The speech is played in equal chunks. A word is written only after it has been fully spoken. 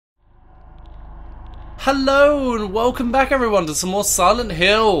Hello and welcome back everyone to some more Silent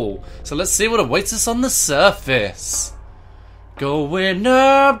Hill. So let's see what awaits us on the surface. Going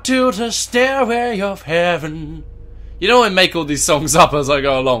up to the stairway of heaven. You know I make all these songs up as I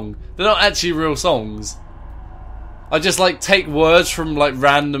go along. They're not actually real songs. I just like take words from like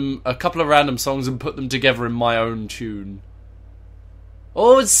a couple of random songs and put them together in my own tune.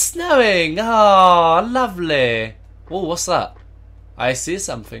 Oh, it's snowing! Ah, lovely. Oh, what's that? I see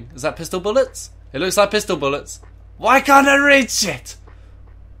something. Is that pistol bullets? It looks like pistol bullets. Why can't I reach it?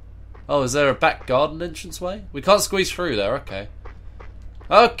 Oh, is there a back garden entranceway? We can't squeeze through there, okay.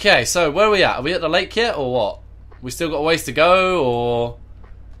 Okay, so where are we at? Are we at the lake yet, or what? We still got a ways to go, or...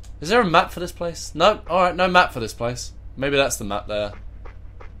 Is there a map for this place? No? Alright, no map for this place. Maybe that's the map there.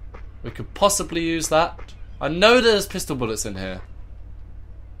 We could possibly use that. I know there's pistol bullets in here.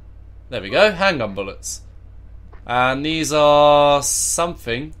 There we go, handgun bullets. And these are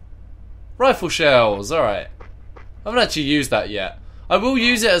something. Rifle shells, alright. I haven't actually used that yet. I will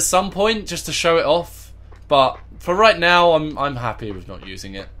use it at some point just to show it off, but for right now I'm happy with not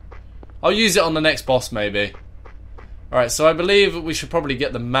using it. I'll use it on the next boss maybe. Alright, so I believe we should probably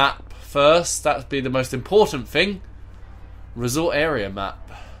get the map first. That would be the most important thing. Resort area map.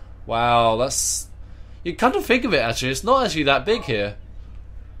 Wow, that's... You kind of think of it actually, it's not actually that big here.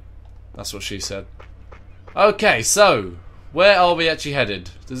 That's what she said. Okay, so... Where are we actually headed?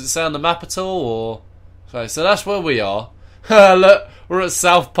 Does it say on the map at all, or... Okay, so that's where we are. Look, we're at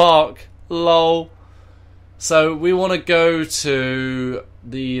South Park. Lol. So, we want to go to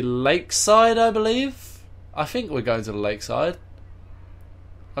the lakeside, I believe? I think we're going to the lakeside.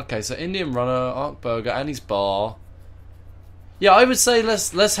 Okay, so Indian Runner, Ark Burger, Annie's Bar. Yeah, I would say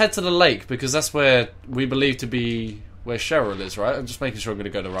let's head to the lake, because that's where we believe to be... Where Cheryl is, right? I'm just making sure I'm going to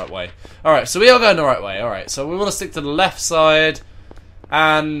go the right way. Alright, so we are going the right way. Alright, so we want to stick to the left side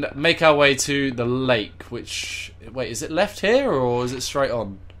and make our way to the lake, which... Wait, is it left here or is it straight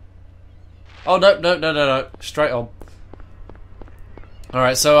on? Oh, no. Straight on.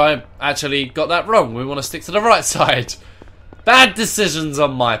 Alright, so I actually got that wrong. We want to stick to the right side. Bad decisions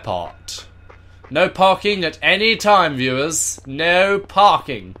on my part. No parking at any time, viewers. No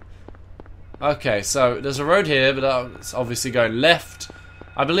parking. Okay, so there's a road here, but it's obviously going left.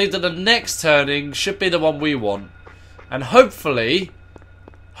 I believe that the next turning should be the one we want. And hopefully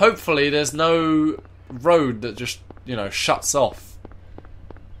there's no road that just, you know, shuts off.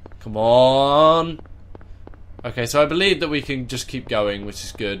 Come on. Okay, so I believe that we can just keep going, which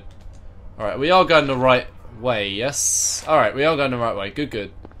is good. Alright, we are going the right way, yes? Alright, we are going the right way.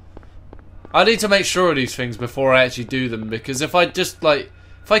 Good. I need to make sure of these things before I actually do them, because if I just, like...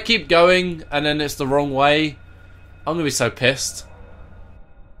 If I keep going and then it's the wrong way, I'm gonna be so pissed.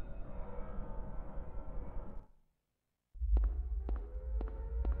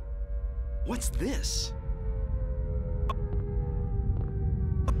 What's this?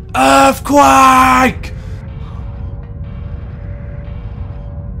 Earthquake!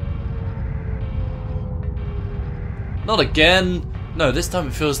 Not again. No, this time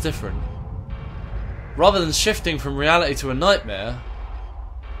it feels different. Rather than shifting from reality to a nightmare,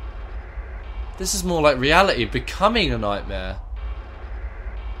 this is more like reality becoming a nightmare.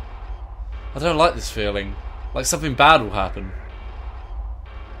 I don't like this feeling. Like something bad will happen.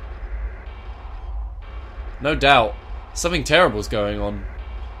 No doubt. Something terrible is going on.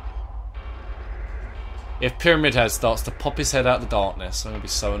 If Pyramid Head starts to pop his head out of the darkness, I'm going to be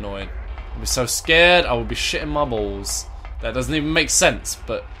so annoyed. I'll be so scared, I will be shitting my balls. That doesn't even make sense,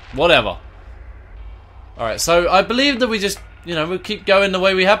 but whatever. Alright, so I believe that we just... You know, we'll keep going the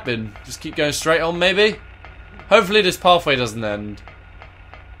way we have been. Just keep going straight on, maybe. Hopefully this pathway doesn't end.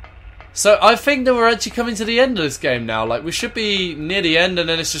 So, I think that we're actually coming to the end of this game now. Like, we should be near the end, and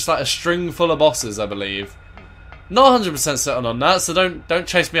then it's just like a string full of bosses, I believe. Not 100% certain on that, so don't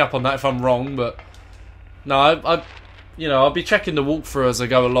chase me up on that if I'm wrong, but... No, you know, I'll be checking the walkthrough as I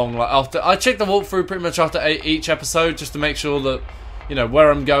go along. Like, after I check the walkthrough pretty much after each episode, just to make sure that, you know, where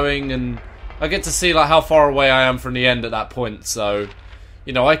I'm going, and... I get to see like how far away I am from the end at that point, so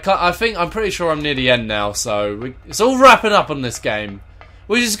you know I'm pretty sure I'm near the end now, so it's all wrapping up on this game,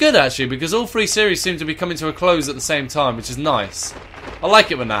 which is good actually because all three series seem to be coming to a close at the same time, which is nice. I like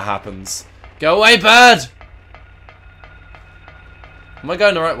it when that happens. Go away, bird! Am I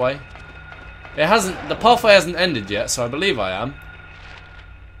going the right way? It hasn't. The pathway hasn't ended yet, so I believe I am.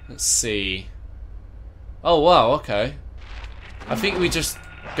 Let's see. Oh wow, okay. I think we just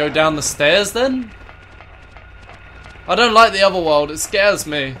go down the stairs then? I don't like the other world, it scares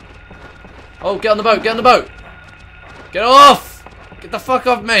me. Oh, get on the boat, get on the boat! Get off! Get the fuck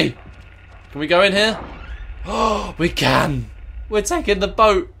off me! Can we go in here? Oh, we can! We're taking the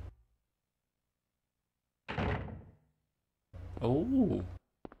boat! Oh.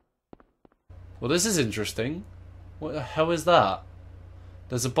 Well, this is interesting. What the hell is that?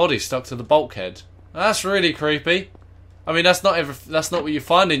 There's a body stuck to the bulkhead. That's really creepy. I mean, that's not what you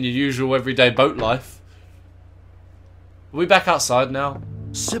find in your usual everyday boat life. Are we back outside now?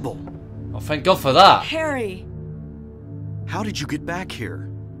 Sybil, Oh, thank God for that. Harry! how did you get back here?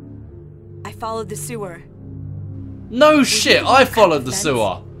 I followed the sewer. No shit, I followed the fence?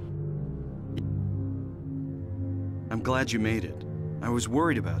 sewer. I'm glad you made it. I was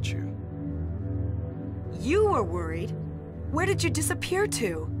worried about you. You were worried? Where did you disappear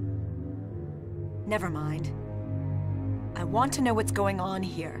to? Never mind. I want to know what's going on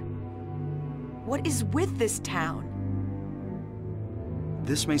here. What is with this town?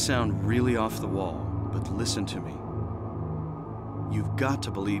 This may sound really off the wall, but listen to me. You've got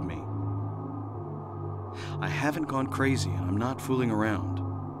to believe me. I haven't gone crazy and I'm not fooling around.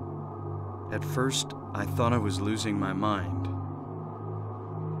 At first, I thought I was losing my mind.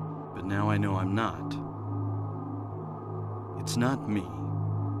 But now I know I'm not. It's not me.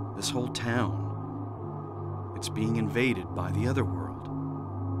 This whole town. It's being invaded by the other world.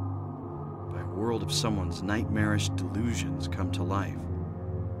 By a world of someone's nightmarish delusions come to life.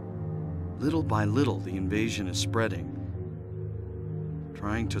 Little by little, the invasion is spreading,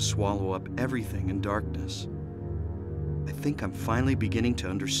 trying to swallow up everything in darkness. I think I'm finally beginning to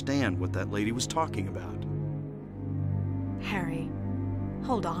understand what that lady was talking about. Harry,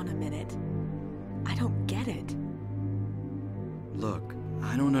 hold on a minute. I don't get it. Look,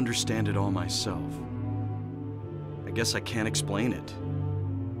 I don't understand it all myself. I guess I can't explain it.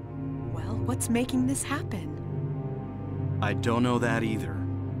 Well, what's making this happen? I don't know that either.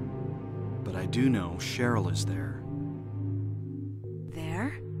 But I do know Cheryl is there.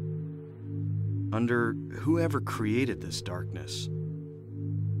 There? Under whoever created this darkness.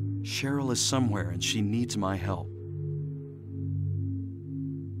 Cheryl is somewhere and she needs my help.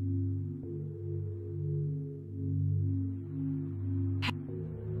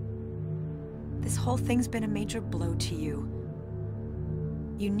 This whole thing's been a major blow to you.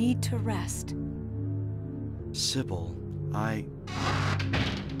 You need to rest. Sybil,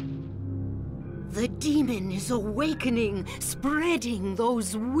 The demon is awakening, spreading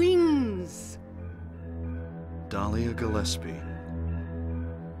those wings. Dahlia Gillespie.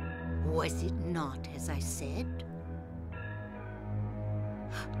 Was it not as I said?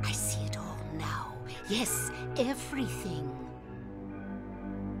 I see it all now. Yes, everything.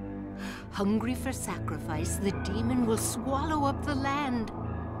 Hungry for sacrifice, the demon will swallow up the land.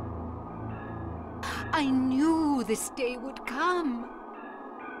 I knew this day would come.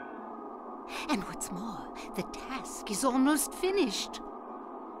 And what's more, the task is almost finished.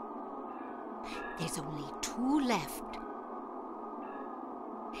 There's only 2 left.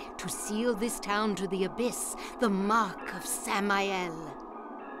 To seal this town to the abyss, the mark of Samael.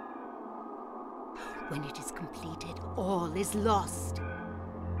 When it is completed, all is lost.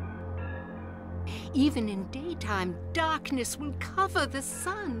 Even in daytime, darkness will cover the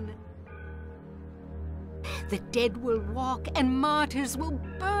sun. The dead will walk and martyrs will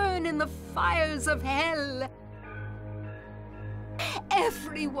burn in the fires of hell.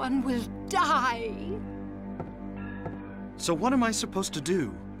 Everyone will die. So what am I supposed to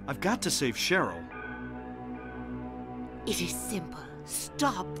do? I've got to save Cheryl. It is simple.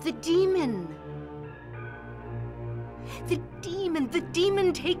 Stop the demon. The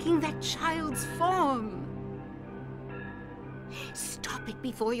demon taking that child's form. Stop it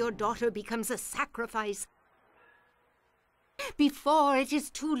before your daughter becomes a sacrifice. Before it is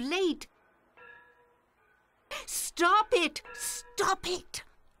too late. Stop it! Stop it!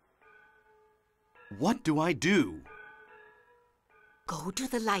 What do I do? Go to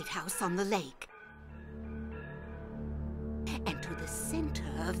the lighthouse on the lake. And to the center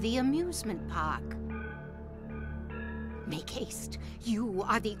of the amusement park. Make haste. You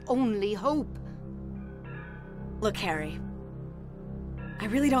are the only hope. Look, Harry. I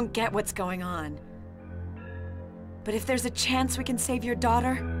really don't get what's going on. But if there's a chance we can save your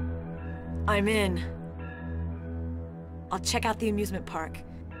daughter, I'm in. I'll check out the amusement park.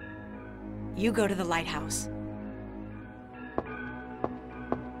 You go to the lighthouse.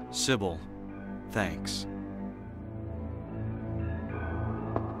 Sybil, thanks.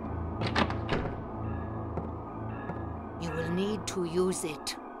 You will need to use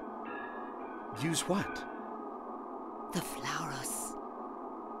it. Use what? The Flauros.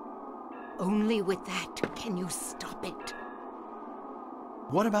 Only with that can you stop it.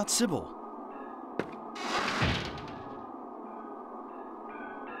 What about Sybil?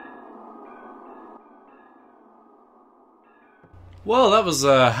 Well, that was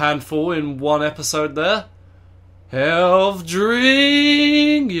a handful in one episode there. Health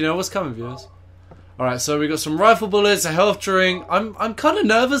drink. You know what's coming, viewers. Alright, so we got some rifle bullets, a health drink. I'm kind of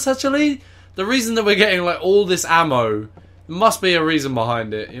nervous, actually. The reason that we're getting, like, all this ammo, there must be a reason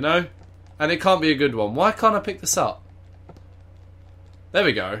behind it, you know? And it can't be a good one. Why can't I pick this up? There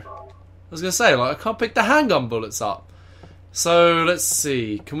we go. I was going to say, like, I can't pick the handgun bullets up. So, let's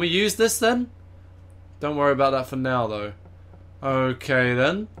see. Can we use this, then? Don't worry about that for now, though. Okay,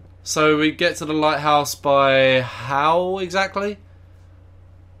 then. So, we get to the lighthouse by how, exactly?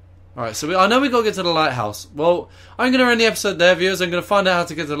 Alright, so I know we got to get to the lighthouse. Well, I'm going to end the episode there, viewers. I'm going to find out how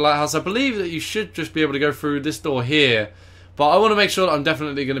to get to the lighthouse. I believe that you should just be able to go through this door here. But I want to make sure that I'm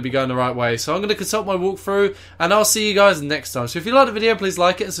definitely going to be going the right way. So I'm going to consult my walkthrough, and I'll see you guys next time. So if you like the video, please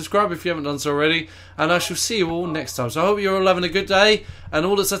like it and subscribe if you haven't done so already. And I shall see you all next time. So I hope you're all having a good day. And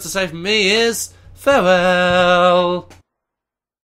all that's left to say from me is farewell.